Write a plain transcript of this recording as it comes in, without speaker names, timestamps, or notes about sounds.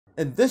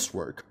In this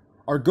work,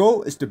 our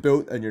goal is to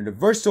build a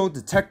universal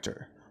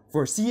detector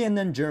for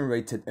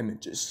CNN-generated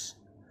images.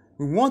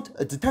 We want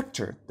a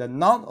detector that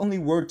not only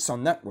works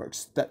on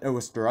networks that it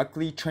was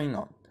directly trained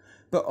on,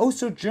 but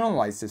also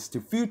generalizes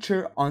to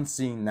future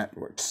unseen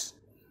networks.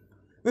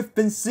 We've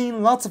been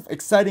seeing lots of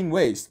exciting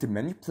ways to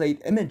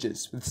manipulate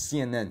images with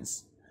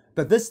CNNs,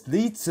 but this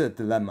leads to a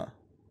dilemma.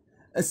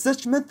 As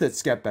such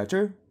methods get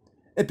better,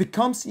 it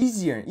becomes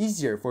easier and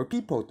easier for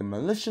people to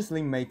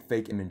maliciously make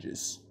fake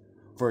images.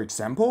 For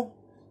example,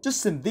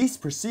 just in these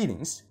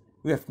proceedings,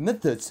 we have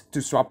methods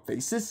to swap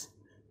faces,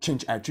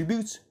 change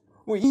attributes,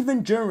 or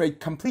even generate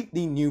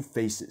completely new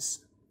faces.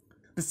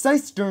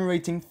 Besides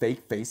generating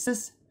fake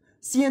faces,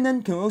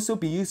 CNN can also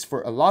be used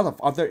for a lot of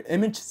other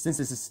image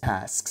synthesis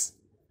tasks.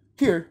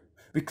 Here,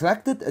 we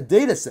collected a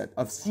dataset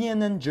of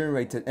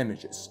CNN-generated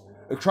images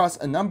across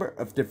a number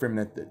of different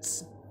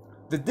methods.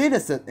 The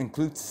dataset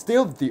includes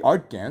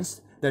state-of-the-art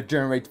GANs that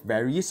generate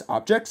various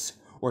objects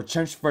or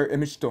transfer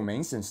image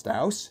domains and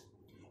styles,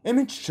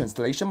 image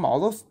translation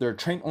models that are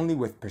trained only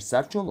with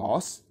perceptual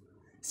laws,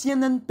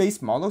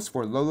 CNN-based models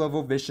for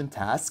low-level vision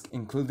tasks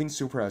including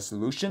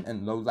super-resolution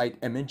and low-light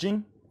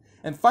imaging,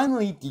 and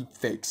finally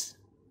deepfakes.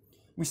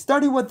 We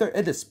study whether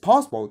it is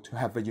possible to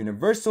have a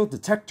universal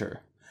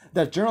detector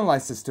that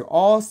generalizes to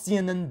all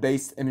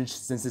CNN-based image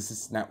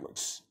synthesis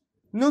networks.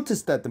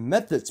 Notice that the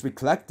methods we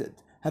collected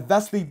have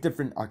vastly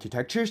different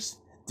architectures,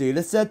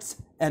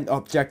 datasets, and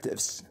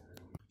objectives.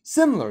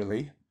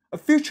 Similarly, a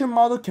future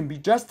model can be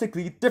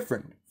drastically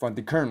different from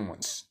the current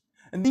ones,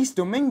 and these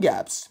domain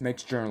gaps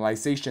make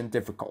generalization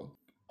difficult.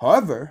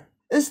 However,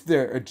 is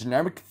there a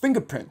generic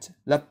fingerprint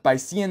left by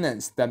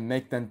CNNs that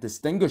make them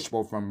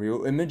distinguishable from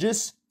real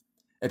images?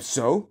 If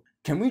so,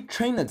 can we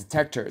train a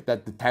detector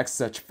that detects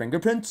such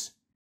fingerprints?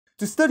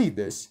 To study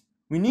this,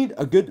 we need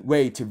a good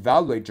way to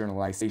evaluate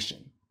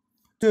generalization.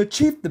 To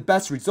achieve the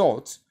best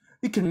results,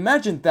 we can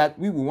imagine that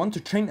we will want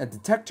to train a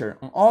detector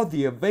on all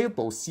the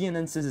available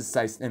CNN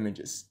synthesized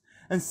images,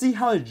 and see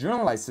how it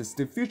generalizes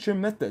to future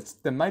methods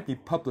that might be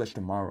published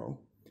tomorrow.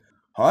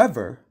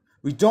 However,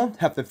 we don't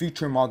have the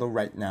future model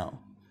right now,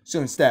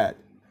 so instead,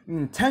 we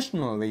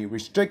intentionally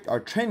restrict our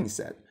training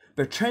set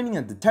by training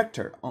a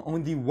detector on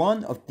only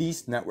one of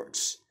these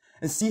networks,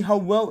 and see how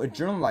well it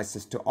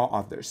generalizes to all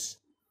others.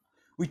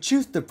 We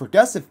choose the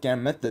progressive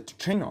GAN method to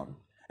train on,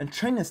 and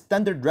train a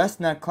standard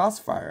ResNet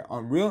classifier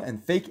on real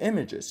and fake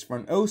images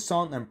from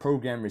OSON and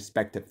program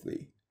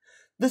respectively.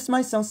 This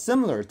might sound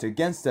similar to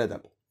GAN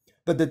setup,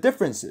 but the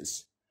difference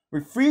is,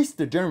 we freeze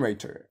the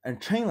generator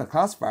and train a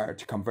classifier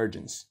to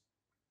convergence.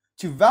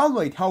 To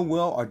evaluate how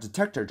well our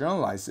detector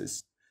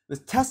generalizes, we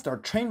test our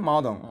trained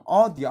model on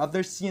all the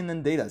other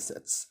CNN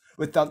datasets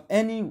without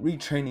any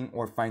retraining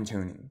or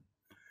fine-tuning.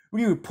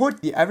 We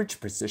report the average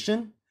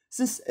precision,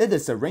 since it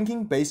is a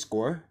ranking-based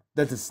score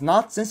that is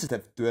not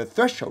sensitive to the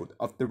threshold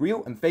of the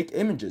real and fake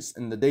images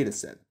in the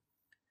dataset.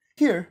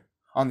 Here,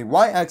 on the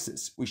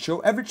y-axis, we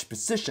show average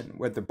precision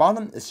where the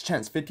bottom is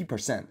chance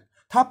 50%,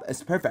 top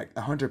is perfect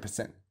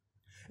 100%.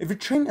 If we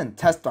train and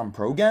test on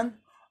ProGAN,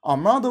 our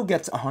model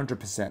gets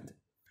 100%.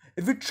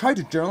 If we try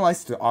to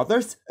generalize to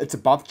others, it's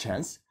above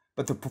chance,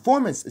 but the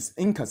performance is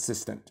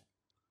inconsistent.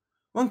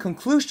 One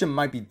conclusion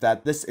might be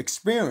that this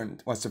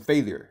experiment was a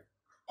failure.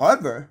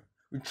 However,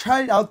 we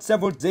tried out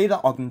several data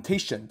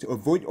augmentation to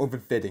avoid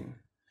overfitting.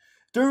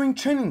 During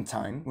training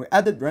time, we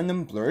added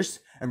random blurs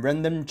and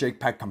random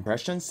JPEG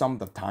compression some of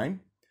the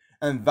time,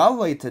 and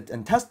evaluated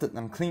and tested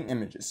on clean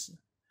images.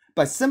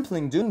 By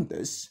simply doing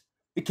this,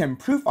 we can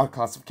improve our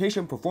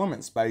classification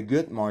performance by a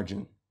good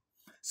margin.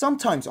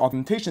 Sometimes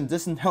augmentation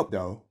doesn't help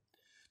though.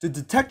 To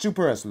detect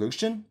super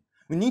resolution,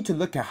 we need to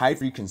look at high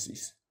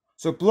frequencies,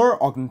 so blur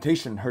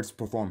augmentation hurts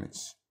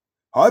performance.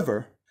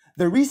 However,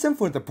 the reason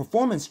for the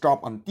performance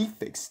drop on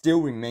deepfakes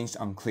still remains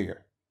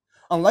unclear.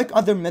 Unlike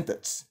other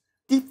methods,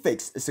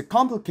 deepfakes is a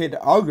complicated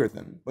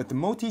algorithm with a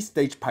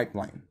multi-stage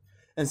pipeline,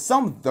 and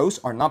some of those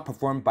are not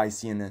performed by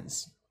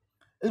CNNs.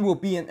 It will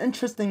be an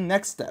interesting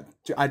next step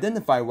to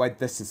identify why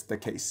this is the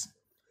case.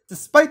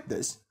 Despite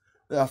this,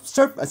 we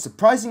observed a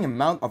surprising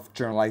amount of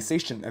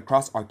generalization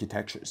across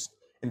architectures.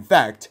 In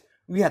fact,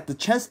 we had the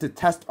chance to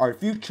test our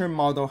future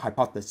model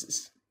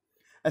hypothesis.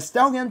 As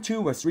Stallion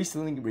 2 was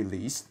recently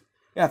released,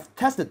 we have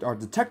tested our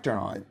detector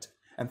on it,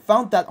 and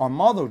found that our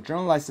model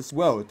generalizes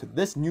well to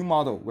this new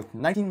model with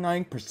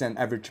 99%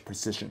 average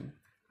precision.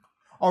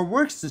 Our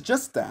work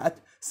suggests that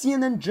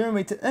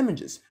CNN-generated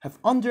images have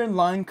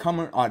underlying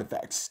common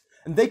artifacts,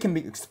 and they can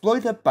be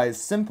exploited by a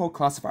simple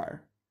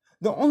classifier.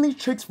 The only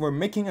tricks for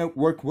making it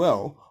work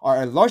well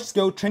are a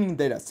large-scale training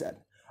dataset,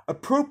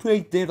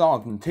 appropriate data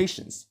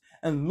augmentations,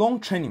 and long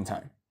training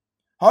time.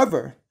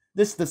 However,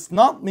 this does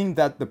not mean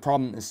that the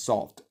problem is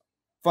solved.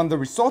 From the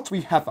results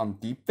we have on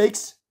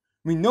deepfakes,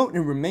 we note it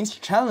remains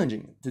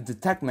challenging to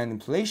detect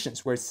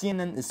manipulations where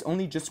CNN is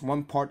only just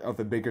one part of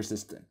a bigger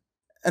system.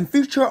 And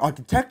future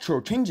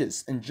architectural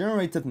changes in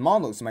generated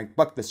models might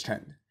buck this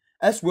trend,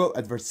 as will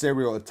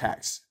adversarial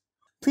attacks.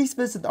 Please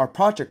visit our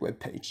project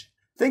webpage.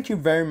 Thank you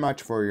very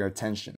much for your attention.